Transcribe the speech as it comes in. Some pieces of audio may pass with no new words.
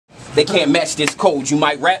They can't match this code. You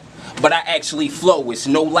might rap, but I actually flow. It's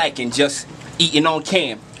no lacking, just eating on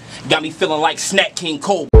cam. Got me feeling like Snack King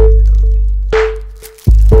Cole.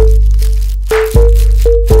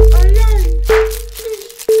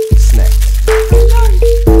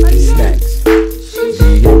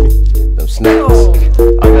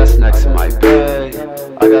 SNAXX in my bag.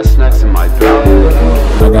 I got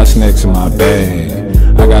SNAXX in my bag.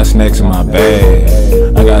 I got SNAXX in my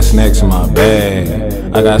bag. I got SNAXX in my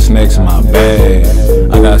bag. I got SNAXX in my bag. I got SNAXX in my bag.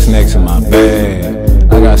 I got SNAXX in my bag.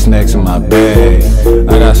 I got SNAXX in my bag.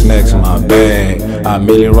 I got SNAXX in my bag. I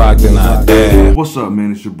merely rocked and I dab. What's up,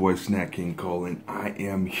 man? It's your boy Snack King Cole, and I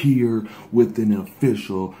am here with an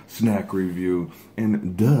official snack review.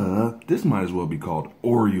 And this might as well be called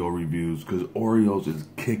Oreo reviews, because Oreos is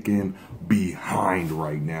kicking behind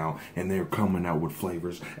right now, and they're coming out with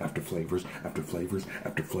flavors after flavors after flavors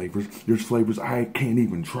after flavors. There's flavors I can't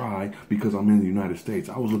even try because I'm in the United States.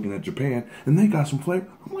 I was looking at Japan, and they got some flavor.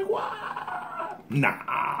 I'm like, what?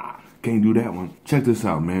 Nah. Can't do that one. Check this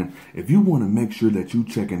out, man. If you want to make sure that you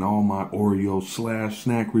checking all my Oreo /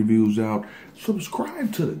 snack reviews out,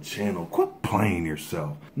 subscribe to the channel. Quit playing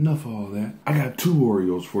yourself. Enough of all that. I got 2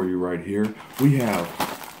 Oreos for you right here. We have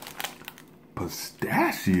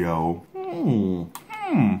Pistachio.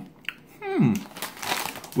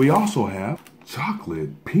 We also have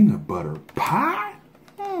chocolate peanut butter pie.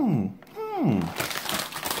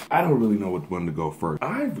 I don't really know which one to go first.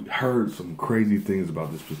 I've heard some crazy things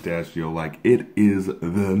about this pistachio, like it is the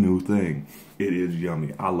new thing. It is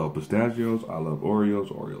yummy. I love pistachios. I love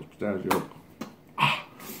Oreos. Oreos, pistachio.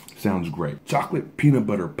 Sounds great. Chocolate peanut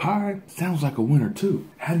butter pie sounds like a winner too.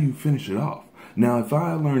 How do you finish it off? Now, if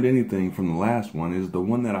I learned anything from the last one, is the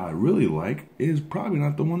one that I really like is probably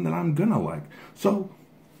not the one that I'm gonna like. So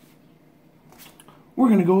we're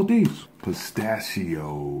gonna go with these.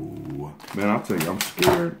 Pistachio. Man, I'll tell you, I'm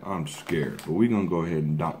scared. I'm scared. But we're gonna go ahead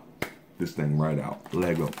and knock this thing right out.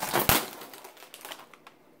 Lego.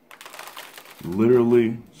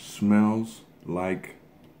 Literally smells like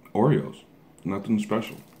Oreos. Nothing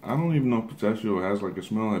special. I don't even know if pistachio has like a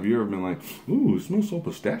smell. Have you ever been like, ooh, it smells so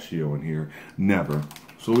pistachio in here? Never.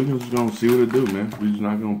 So we're just gonna see what it do, man. We're just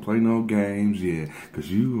not gonna play no games, yeah.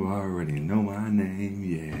 Cause you already know my name,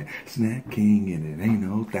 yeah. Snack King and it ain't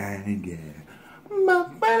no thing, yeah.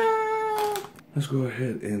 Let's go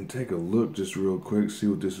ahead and take a look just real quick, see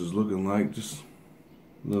what this is looking like. Just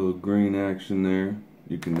a little green action there.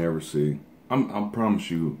 You can never see. I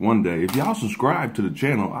promise you, one day, if y'all subscribe to the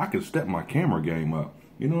channel, I can step my camera game up.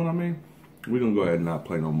 You know what I mean? We're gonna go ahead and not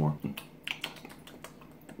play no more.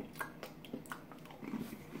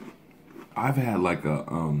 I've had like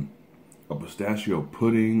a pistachio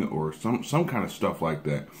pudding or some kind of stuff like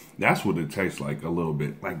that. That's what it tastes like a little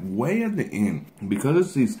bit. Like way at the end. Because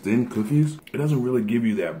it's these thin cookies, it doesn't really give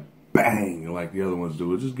you that bang like the other ones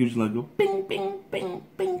do. It just gives you like a bing, bing, bing,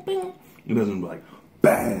 bing, bing. It doesn't like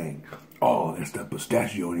bang. Oh, that's that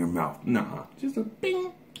pistachio in your mouth. Nah, just a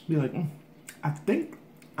bing. Be like, I think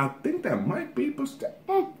that might be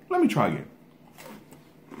pistachio. Let me try again.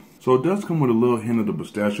 So it does come with a little hint of the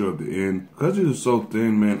pistachio at the end. Because it is so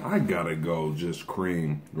thin, man, I gotta go just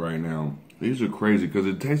cream right now. These are crazy because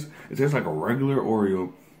it tastes like a regular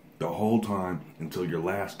Oreo the whole time until your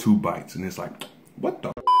last 2 bites. And it's like, what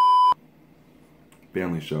the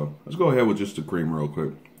family show. Let's go ahead with just the cream real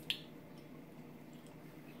quick.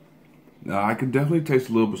 Now, I can definitely taste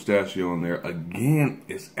a little pistachio in there. Again,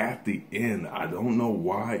 it's at the end. I don't know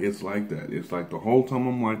why it's like that. It's like the whole time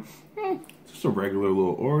I'm like, just a regular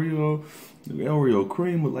little Oreo. The Oreo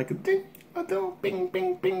cream with like a ding, a little bing,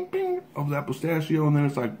 bing, bing, bing of that pistachio. And then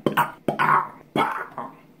it's like, pow, pow,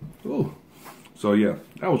 pow. Ooh. So yeah,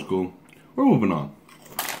 that was cool. We're moving on.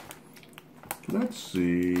 Let's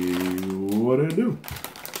see what they do.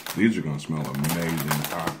 These are going to smell amazing.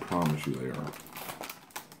 I promise you they are.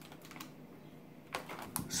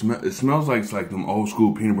 It smells like it's like them old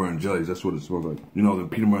school peanut butter and jellies. That's what it smells like. You know, the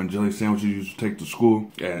peanut butter and jelly sandwiches you used to take to school,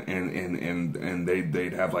 and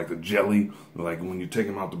they'd have like the jelly. Like when you take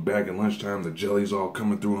them out the bag at lunchtime, the jelly's all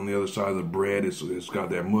coming through on the other side of the bread. It's got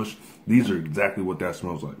that mush. These are exactly what that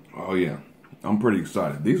smells like. Oh yeah, I'm pretty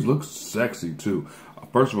excited. These look sexy too.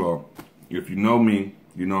 First of all, if you know me,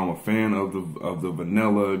 you know I'm a fan of the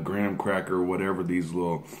vanilla graham cracker, whatever these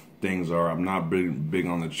little things are. I'm not big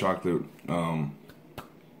on the chocolate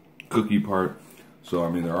cookie part, so I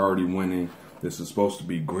mean they're already winning. This is supposed to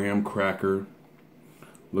be graham cracker.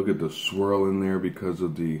 Look at the swirl in there because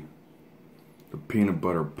of the peanut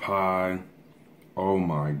butter pie. Oh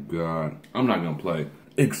my god, I'm not gonna play.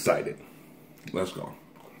 Excited. Let's go.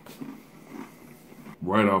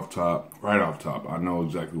 Right off top, I know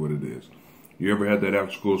exactly what it is. You ever had that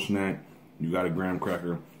after school snack? You got a graham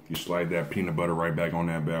cracker, you slide that peanut butter right back on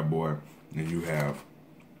that bad boy, and you have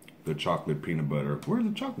the chocolate peanut butter. Where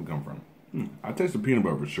does the chocolate come from? I taste the peanut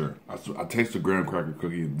butter for sure. I taste the graham cracker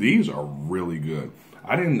cookies. These are really good.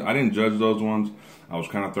 I didn't judge those ones. I was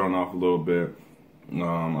kind of thrown off a little bit.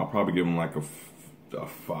 I'll probably give them like a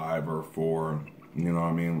 5 or 4. You know what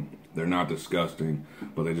I mean? They're not disgusting,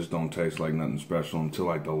 but they just don't taste like nothing special until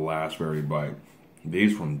like the last very bite.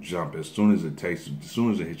 These from jump, as soon as it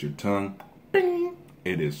hits your tongue, bing,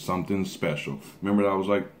 it is something special. Remember that I was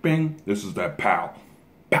like, bing, this is that pow,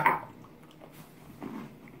 pow.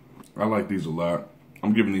 I like these a lot.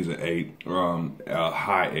 I'm giving these an 8, a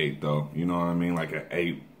high 8 though. You know what I mean? Like an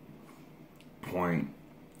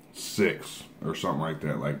 8.6 or something like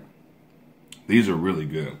that. Like, these are really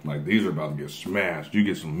good. Like, these are about to get smashed. You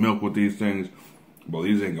get some milk with these things, but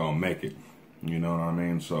these ain't gonna make it. You know what I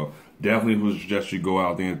mean? So definitely would suggest you go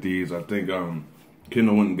out there and get these. I think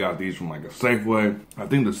Kendall went and got these from like a Safeway. I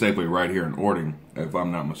think the Safeway right here in Ording, if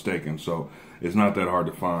I'm not mistaken. So it's not that hard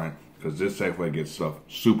to find because this Safeway gets stuff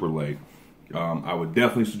super late. I would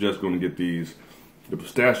definitely suggest going to get these. The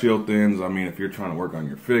pistachio thins, I mean, if you're trying to work on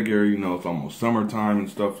your figure, you know, it's almost summertime and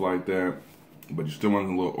stuff like that, but you still want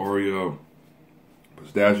a little Oreo.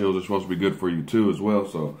 Pistachios are supposed to be good for you too as well,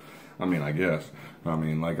 so, I mean, I guess. I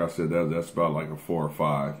mean, like I said, that's about like a 4 or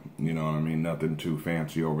 5, you know what I mean? Nothing too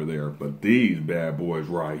fancy over there, but these bad boys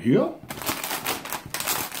right here,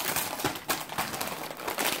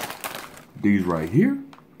 these right here,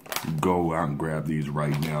 go out and grab these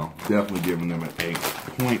right now. Definitely giving them an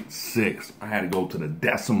 8.6. I had to go to the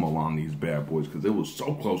decimal on these bad boys because it was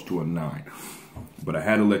so close to a 9. But I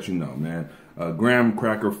had to let you know, man. Graham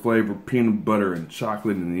cracker flavor, peanut butter and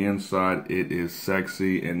chocolate in the inside. It is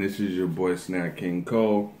sexy. And this is your boy Snack King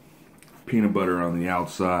Cole. Peanut butter on the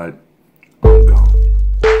outside. I'm gone.